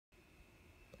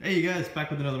Hey you guys,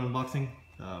 back with another unboxing.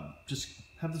 Just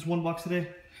have this one box today.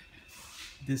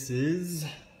 This is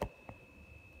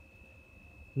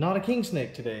not a king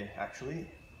snake today, actually.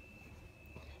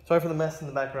 Sorry for the mess in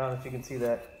the background if you can see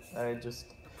that. I just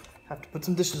have to put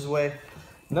some dishes away.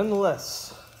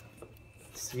 Nonetheless,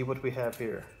 let's see what we have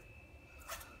here.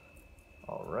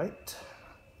 All right.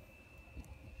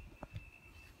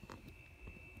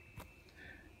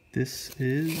 This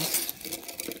is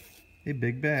a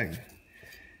big bag.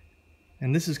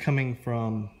 And this is coming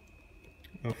from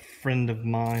a friend of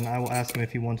mine. I will ask him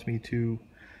if he wants me to,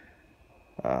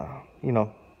 tell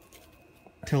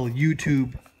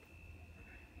YouTube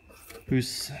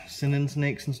who's sending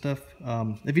snakes and stuff.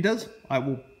 If he does, I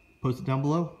will post it down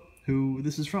below who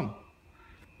this is from.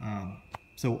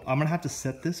 So I'm gonna have to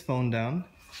set this phone down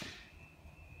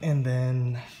and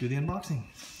then do the unboxing.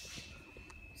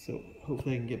 So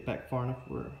hopefully I can get back far enough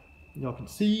where y'all can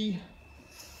see.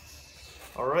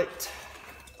 All right.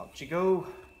 Out you go.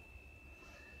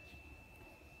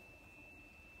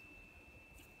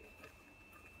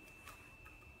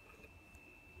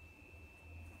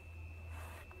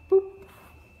 Boop.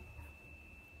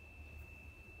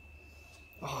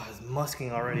 Oh, it's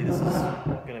musking already. This is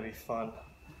gonna be fun.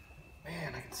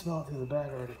 Man, I can smell it through the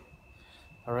bag already.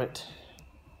 All right.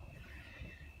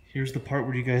 Here's the part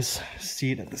where you guys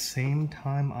see it at the same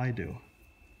time I do.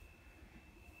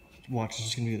 Watch, it's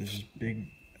just gonna be this big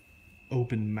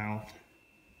open mouth.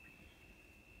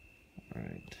 All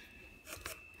right.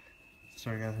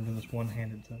 Sorry guys, I'm doing this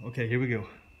one-handed. So. Okay, here we go.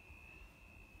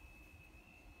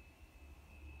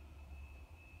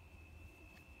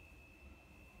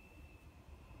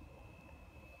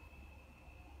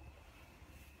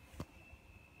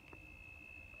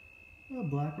 A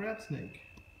black rat snake.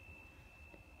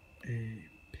 A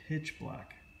pitch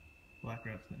black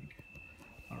rat snake.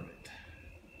 All right.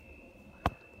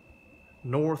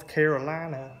 North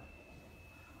Carolina.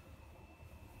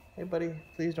 Hey buddy,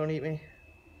 please don't eat me.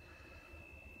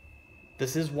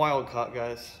 This is wild caught,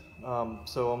 guys.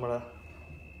 So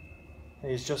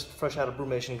he's just fresh out of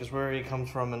brumation because where he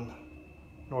comes from in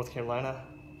North Carolina,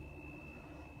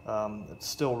 it's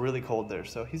still really cold there.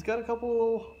 So he's got a couple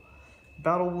little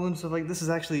battle wounds. So like this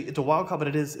is actually, it's a wild caught,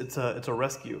 but it's a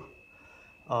rescue.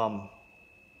 And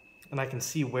I can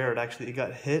see where it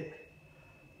got hit.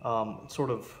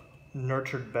 Sort of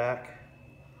nurtured back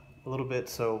a little bit,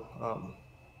 so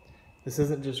this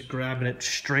isn't just grabbing it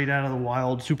straight out of the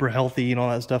wild, super healthy and all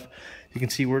that stuff. You can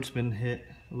see where it's been hit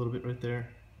a little bit right there.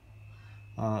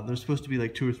 There's supposed to be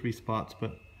like 2 or 3 spots,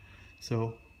 but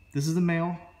so this is a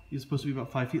male. He's supposed to be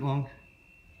about 5 feet long,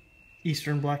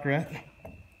 eastern black rat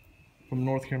from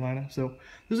North Carolina. So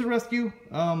this is a rescue.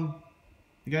 The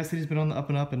guy said he's been on the up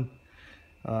and up and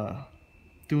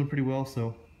doing pretty well,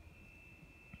 so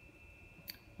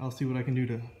I'll see what I can do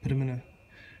to put him in a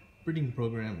breeding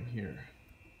program here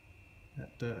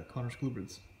at Conor's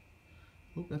Colubrids.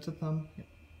 Oh, that's a thumb. Yep.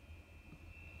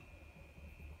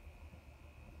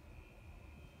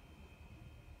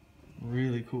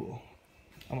 Really cool.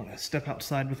 I'm gonna step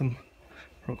outside with him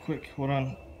real quick. Hold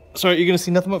on. Sorry, you're gonna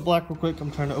see nothing but black real quick. I'm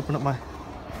trying to open up my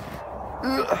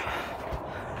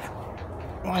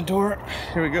door.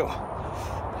 Here we go.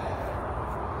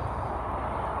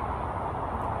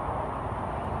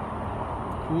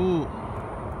 Ooh.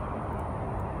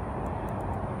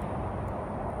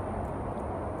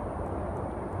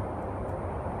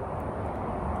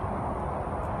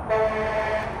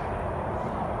 Yeah,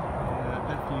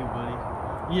 F you, buddy.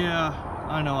 Yeah,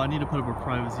 I know, I need to put up a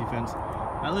privacy fence.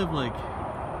 I live like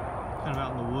kind of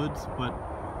out in the woods, but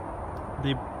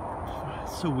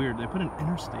it's so weird. They put an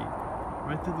interstate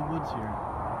right through the woods here.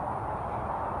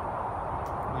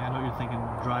 Yeah, I know what you're thinking,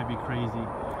 drive you crazy.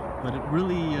 But it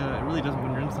really doesn't.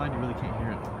 When you're inside, you really can't hear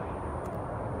it.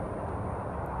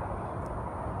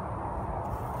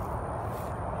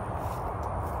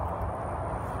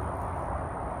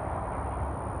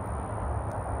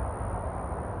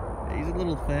 Yeah, he's a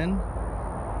little thin,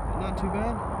 but not too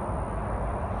bad.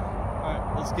 All right,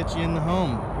 let's get you in the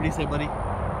home. What do you say, buddy?